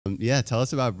Yeah, tell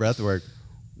us about breathwork.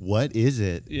 What is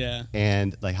it? Yeah.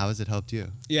 And like, how has it helped you?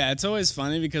 Yeah, it's always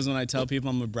funny because when I tell people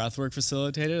I'm a breathwork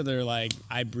facilitator, they're like,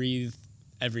 I breathe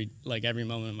every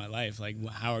moment of my life. Like,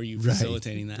 how are you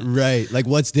facilitating that? Right. Like,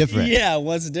 what's different? Yeah,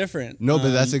 what's different? No,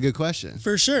 but that's a good question.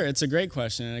 For sure. It's a great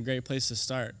question and a great place to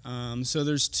start. So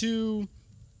there's two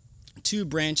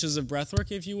branches of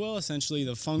breathwork, if you will. Essentially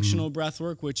the functional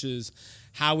breathwork, which is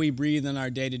how we breathe in our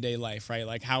day-to-day life, right?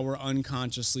 Like how we're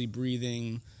unconsciously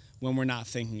breathing when we're not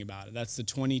thinking about it. That's the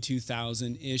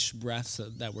 22,000-ish breaths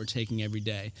that we're taking every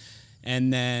day.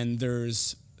 And then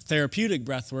there's therapeutic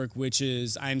breathwork, which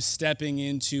is I'm stepping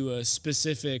into a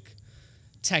specific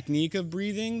technique of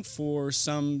breathing for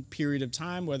some period of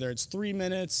time, whether it's 3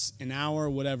 minutes, an hour,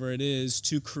 whatever it is,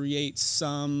 to create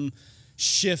some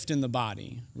shift in the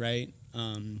body, right?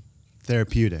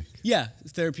 Therapeutic. Yeah,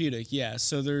 therapeutic, yeah.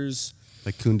 So there's...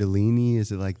 Like Kundalini,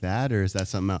 is it like that, or is that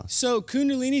something else? So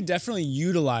Kundalini definitely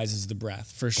utilizes the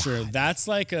breath for sure. That's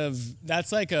like a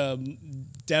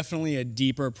definitely a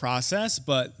deeper process,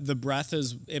 but the breath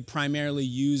it primarily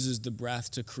uses the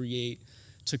breath to create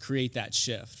that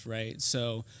shift, right?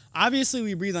 So obviously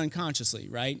we breathe unconsciously,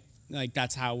 right? Like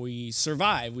that's how we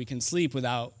survive. We can sleep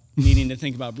without needing to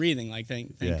think about breathing. Like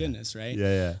thank goodness, right?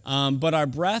 Yeah. But our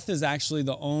breath is actually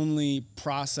the only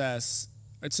process.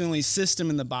 It's the only system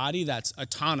in the body that's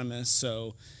autonomous,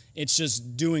 so it's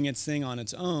just doing its thing on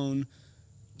its own,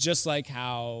 just like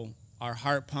how our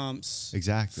heart pumps,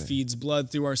 feeds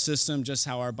blood through our system, just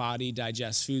how our body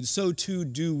digests food, so too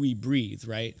do we breathe,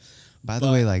 right? By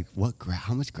the way, like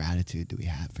how much gratitude do we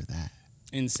have for that?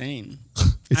 Insane.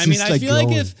 I mean, I feel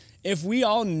like if we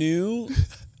all knew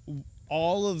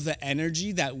all of the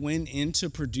energy that went into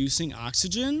producing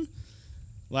oxygen,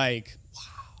 like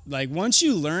once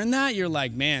you learn that, you're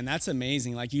like, man, that's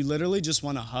amazing. Like you literally just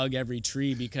want to hug every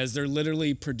tree because they're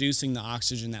literally producing the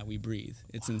oxygen that we breathe.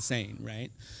 It's insane,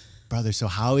 right? Brother, so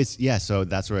so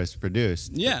that's where it's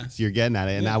produced. Yeah. So you're getting at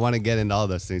it, and I want to get into all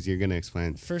those things you're going to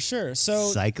explain. For sure. So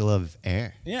cycle of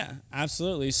air. Yeah,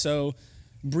 absolutely. So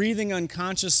breathing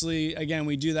unconsciously, again,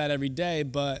 we do that every day,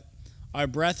 but our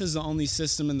breath is the only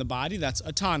system in the body that's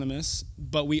autonomous,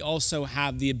 but we also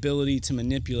have the ability to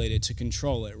manipulate it, to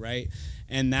control it, right?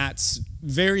 And that's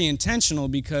very intentional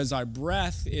because our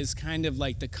breath is kind of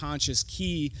like the conscious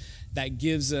key that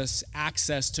gives us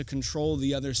access to control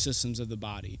the other systems of the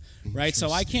body, right?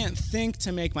 So I can't think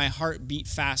to make my heart beat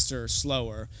faster or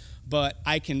slower, but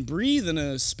I can breathe in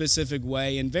a specific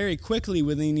way and very quickly,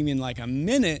 within even like a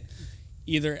minute,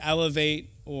 either elevate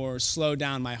or slow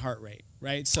down my heart rate,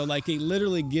 right? So like it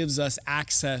literally gives us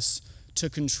access to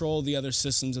control the other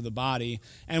systems of the body.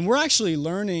 And we're actually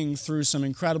learning through some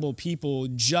incredible people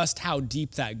just how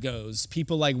deep that goes.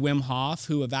 People like Wim Hof,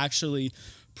 who have actually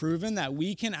proven that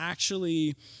we can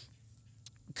actually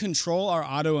control our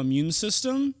autoimmune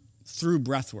system through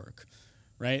breath work,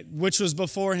 right? Which was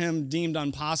before him deemed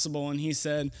impossible. And he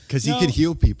said, because he could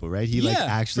heal people, right? He like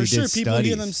actually for sure. did People studies.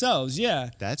 heal themselves. Yeah.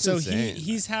 That's so insane.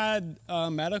 He's had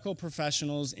medical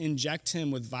professionals inject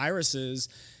him with viruses,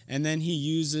 and then he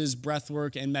uses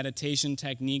breathwork and meditation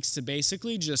techniques to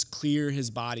basically just clear his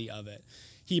body of it.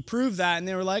 He proved that, and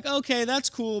they were like, okay, that's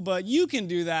cool, but you can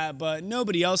do that, but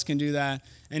nobody else can do that.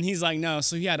 And he's like, no.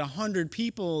 So he had 100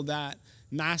 people that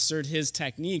mastered his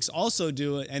techniques also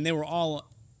do it, and they were all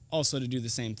also to do the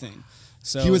same thing.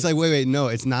 So he was like, wait, no,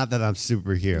 it's not that I'm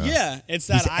superhero. Yeah, it's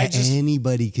that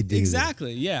anybody could do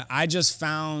exactly. Yeah, I just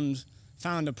found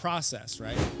a process,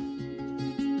 right?